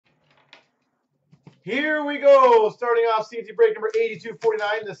Here we go. Starting off CNC break number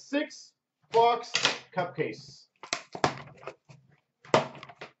 8249, the 6-box cup case. I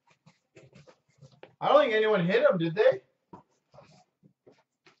don't think anyone hit him, did they?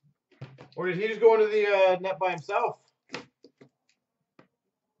 Or did he just go into the net by himself?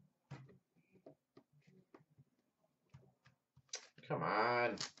 Come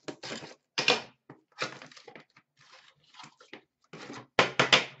on.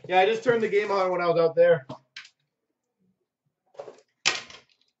 Yeah, I just turned the game on when I was out there.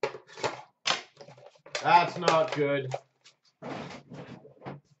 That's not good.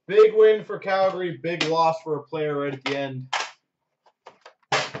 Big win for Calgary, big loss for a player right at the end.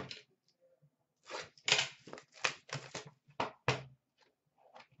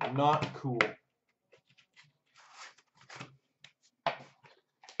 Not cool.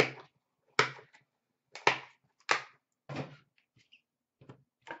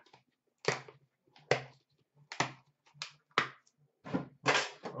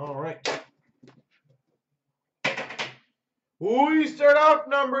 All right. We start off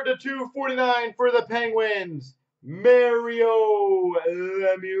number to 249 for the Penguins, Mario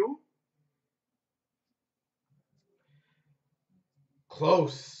Lemieux.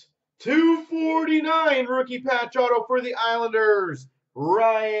 Close. 249 rookie patch auto for the Islanders,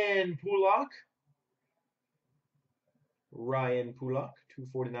 Ryan Pulock. Ryan Pulock,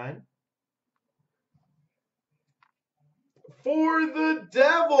 249. For the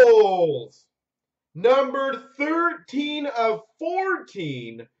Devils, number 13 of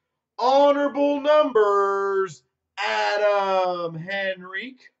 14, honorable numbers, Adam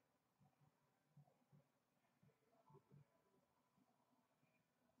Henrique.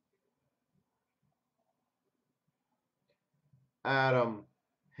 Adam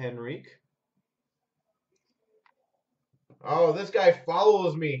Henrique. Oh, this guy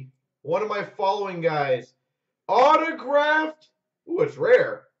follows me. One of my following guys. Autographed, ooh, it's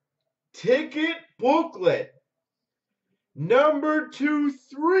rare, ticket booklet. Number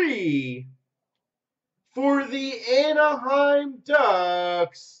 2-3 for the Anaheim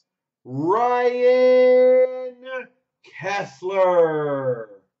Ducks, Ryan Kessler.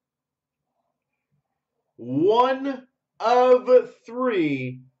 1 of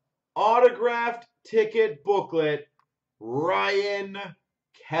 3 autographed ticket booklet, Ryan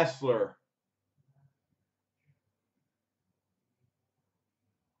Kessler.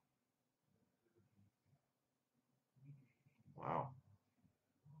 Wow.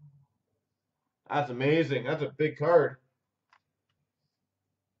 That's amazing. That's a big card.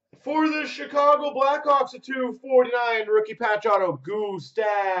 For the Chicago Blackhawks, a 249 rookie patch auto,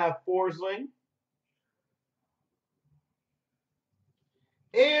 Gustav Forsling.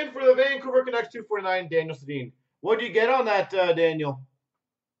 And for the Vancouver Canucks, 249, Daniel Sedin. What did you get on that, Daniel?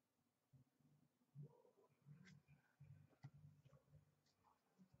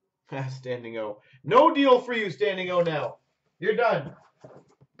 Standing O. No deal for you, Standing O now. You're done.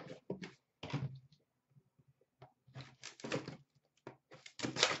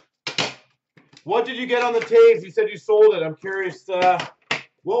 What did you get on the tapes? You said you sold it. I'm curious. What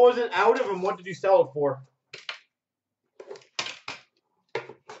was it out of and what did you sell it for?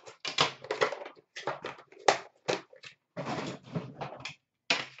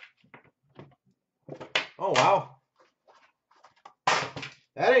 Oh, wow.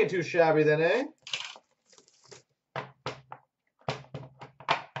 That ain't too shabby then, eh?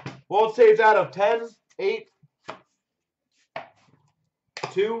 Well, it saves out of 10, 8,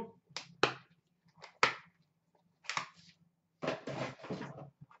 2.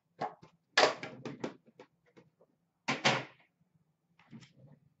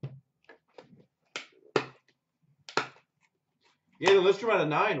 Yeah, the list room out of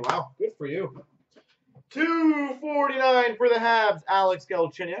 9. Wow, good for you. 249 for the Habs, Alex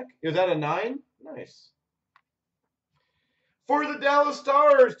Galchenyuk. Is that a 9? Nice. For the Dallas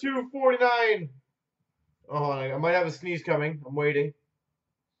Stars, 249. Oh, I might have a sneeze coming. I'm waiting.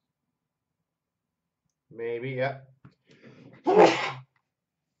 Maybe, yeah. I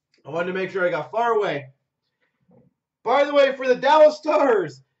wanted to make sure I got far away. By the way, for the Dallas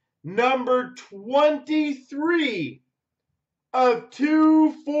Stars, number 23 of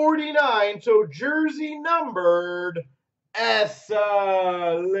 249, so jersey numbered,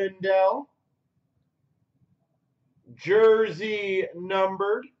 Esa Lindell. Jersey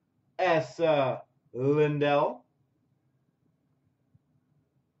numbered, Esa Lindell.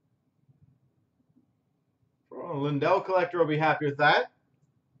 Oh, Lindell collector will be happy with that.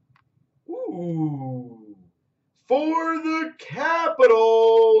 Ooh. For the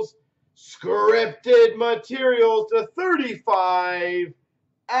Capitals, scripted materials to 35,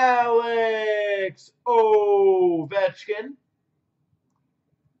 Alex Ovechkin.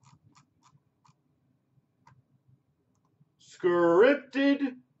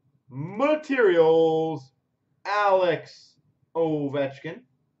 Scripted Materials, Alex Ovechkin.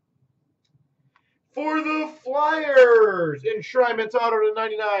 For the Flyers, Enshrinements Auto to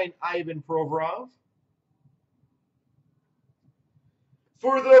 99, Ivan Provorov.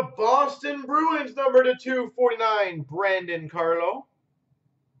 For the Boston Bruins, number to 249, Brandon Carlo.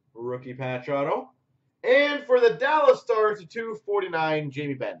 Rookie patch auto. And for the Dallas Stars, to 249,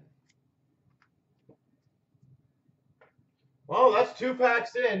 Jamie Benn. Well, that's 2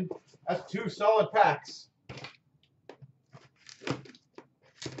 packs in. That's 2 solid packs.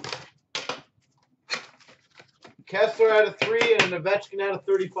 Kessler out of 3 and an Ovechkin out of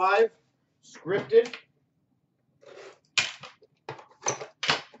 35. Scripted.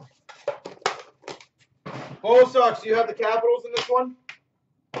 Bo Sox, do you have the Capitals in this one?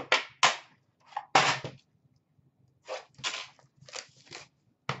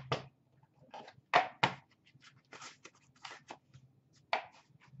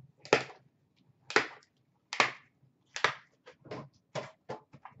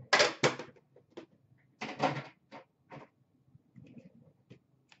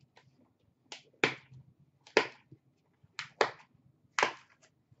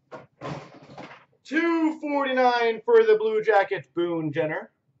 $249 for the Blue Jackets, Boone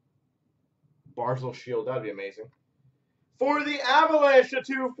Jenner. Barzal Shield, that'd be amazing. For the Avalanche, a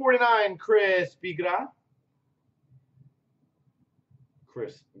 $249, Chris Bigra.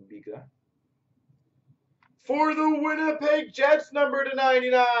 For the Winnipeg Jets, number to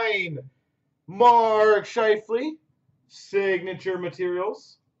 99, Mark Scheifele. Signature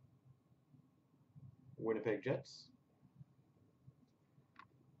Materials, Winnipeg Jets.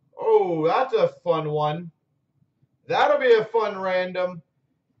 Oh, that's a fun one. That'll be a fun random.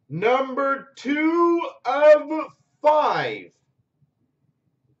 Number 2 of 5.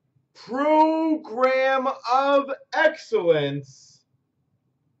 Program of Excellence.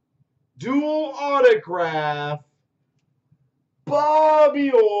 Dual autograph.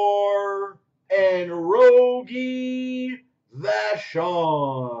 Bobby Orr and Rogie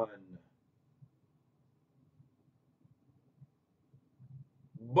Vachon.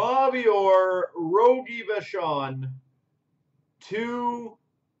 Bobby Orr, Rogie Vachon, 2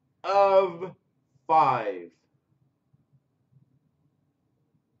 of 5.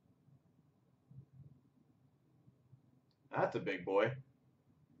 That's a big boy.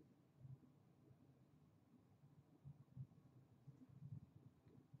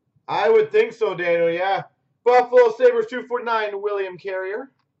 I would think so, Daniel, yeah. Buffalo Sabres 249, William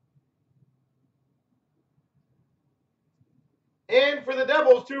Carrier. And for the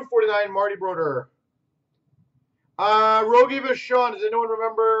Devils, 249, Marty Brodeur. Rogie Vachon, does anyone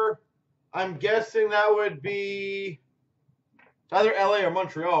remember? I'm guessing that would be either LA or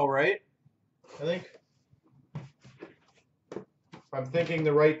Montreal, right? I think. If I'm thinking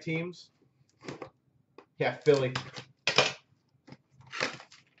the right teams. Yeah, Philly.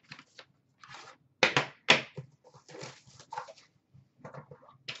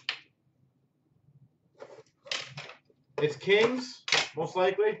 It's Kings, most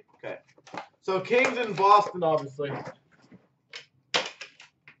likely. Okay. So Kings in Boston, obviously.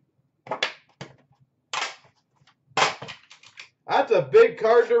 That's a big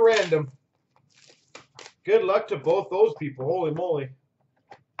card to random. Good luck to both those people. Holy moly.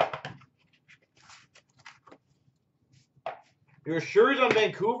 You're sure he's on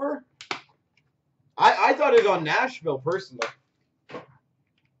Vancouver? I thought he was on Nashville, personally.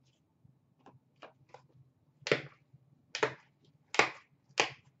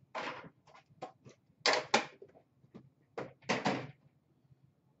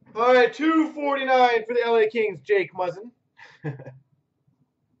 All right, $249 for the LA Kings, Jake Muzzin.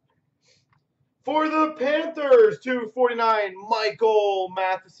 For the Panthers, $249, Michael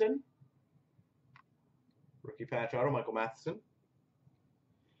Matheson. Rookie patch auto, Michael Matheson.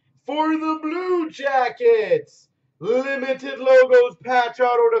 For the Blue Jackets, limited logos patch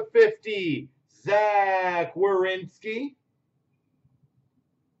auto to 50, Zach Werenski.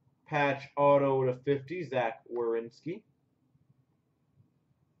 Patch auto to 50, Zach Werenski.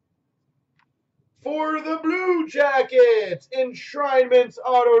 For the Blue Jackets, enshrinements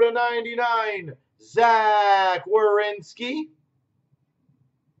auto to 99, Zach Werenski.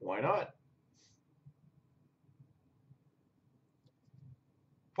 Why not?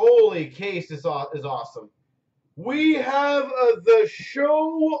 Holy case is awesome. We have the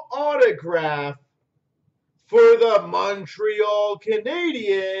show autograph for the Montreal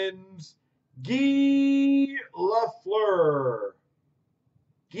Canadiens, Guy Lafleur.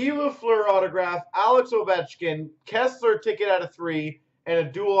 Guy Lafleur autograph, Alex Ovechkin, Kessler ticket out of 3, and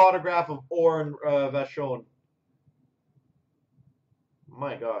a dual autograph of Oren Vachon.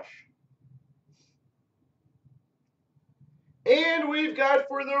 My gosh. And we've got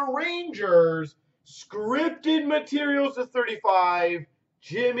for the Rangers, scripted materials to 35,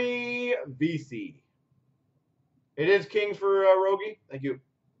 Jimmy Vesey. It is Kings for Rogie. Thank you.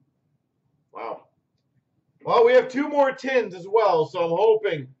 Wow. Well, we have 2 more tins as well, so I'm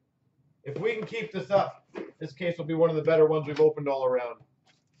hoping if we can keep this up, this case will be one of the better ones we've opened all around.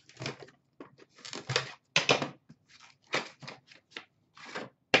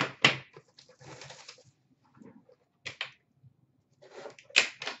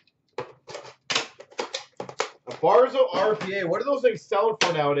 A Barzo RPA, what are those things selling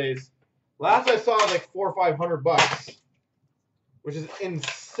for nowadays? Last I saw, like $400 or $500, which is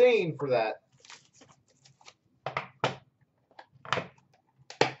insane for that.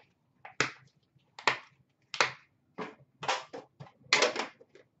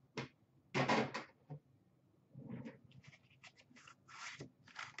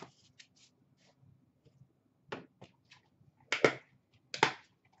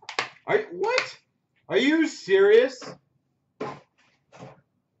 What? Are you serious?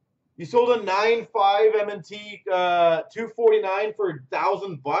 You sold a 9.5 M&T 249 for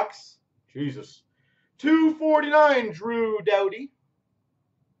 $1,000? Jesus. 249 Drew Doughty.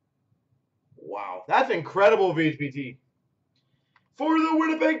 Wow, that's incredible, VHBT. For the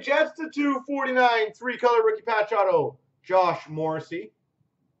Winnipeg Jets, to 249 3-color rookie patch auto, Josh Morrissey.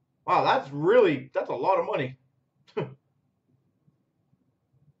 Wow, that's a lot of money.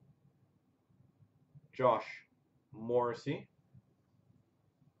 Josh Morrissey.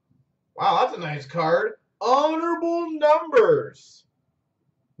 Wow, that's a nice card. Honorable numbers.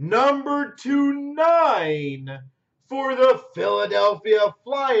 Number 2/9 for the Philadelphia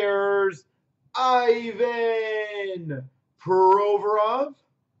Flyers, Ivan Provorov.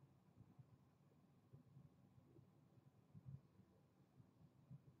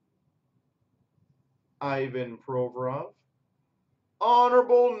 Ivan Provorov.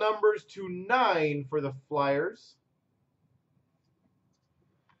 Honorable numbers 2/9 for the Flyers.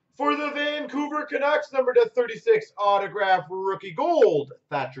 For the Vancouver Canucks, number to 36 autograph rookie gold,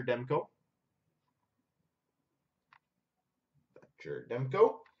 Thatcher Demko. Thatcher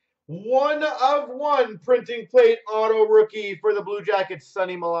Demko. 1/1 printing plate auto rookie for the Blue Jackets,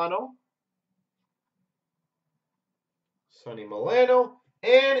 Sonny Milano. Sonny Milano.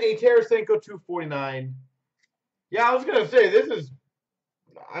 And a Tarasenko 249. Yeah, I was going to say,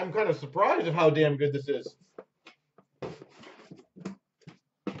 I'm kind of surprised at how damn good this is.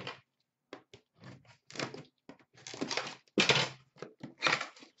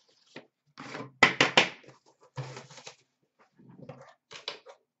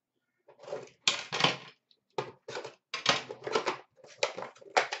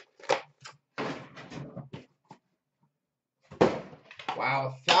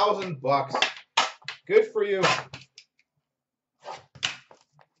 Wow, $1,000. Good for you.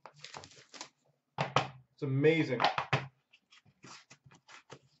 It's amazing.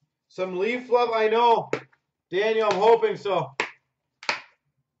 Some Leaf love, I know. Daniel, I'm hoping so.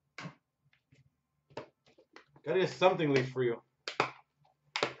 Gotta get something Leaf for you.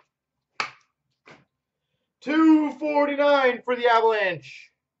 249 for the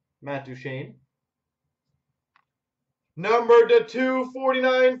Avalanche, Matt Duchene. Number to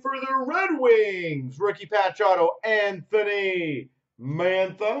 249 for the Red Wings, rookie patch auto, Anthony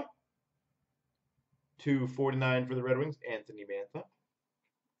Mantha. 249 for the Red Wings, Anthony Mantha.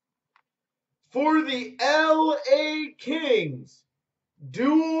 For the LA Kings,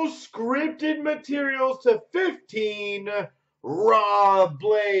 dual scripted materials to 15, Rob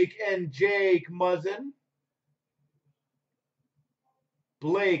Blake and Jake Muzzin.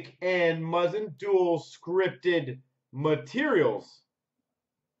 Blake and Muzzin, dual scripted materials.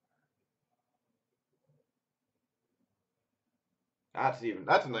 That's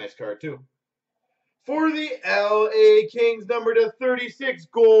a nice card too. For the LA Kings, number to 36,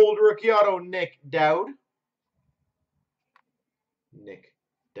 gold rookie auto, Nick Dowd. Nick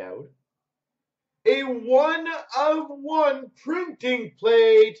Dowd. A 1/1 printing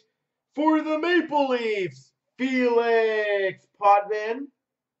plate for the Maple Leafs, Felix Potvin.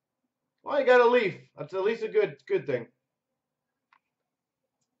 Well, you got a Leaf. That's at least a good thing.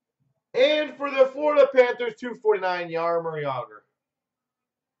 And for the Florida Panthers, 249, Jaromir Jagr.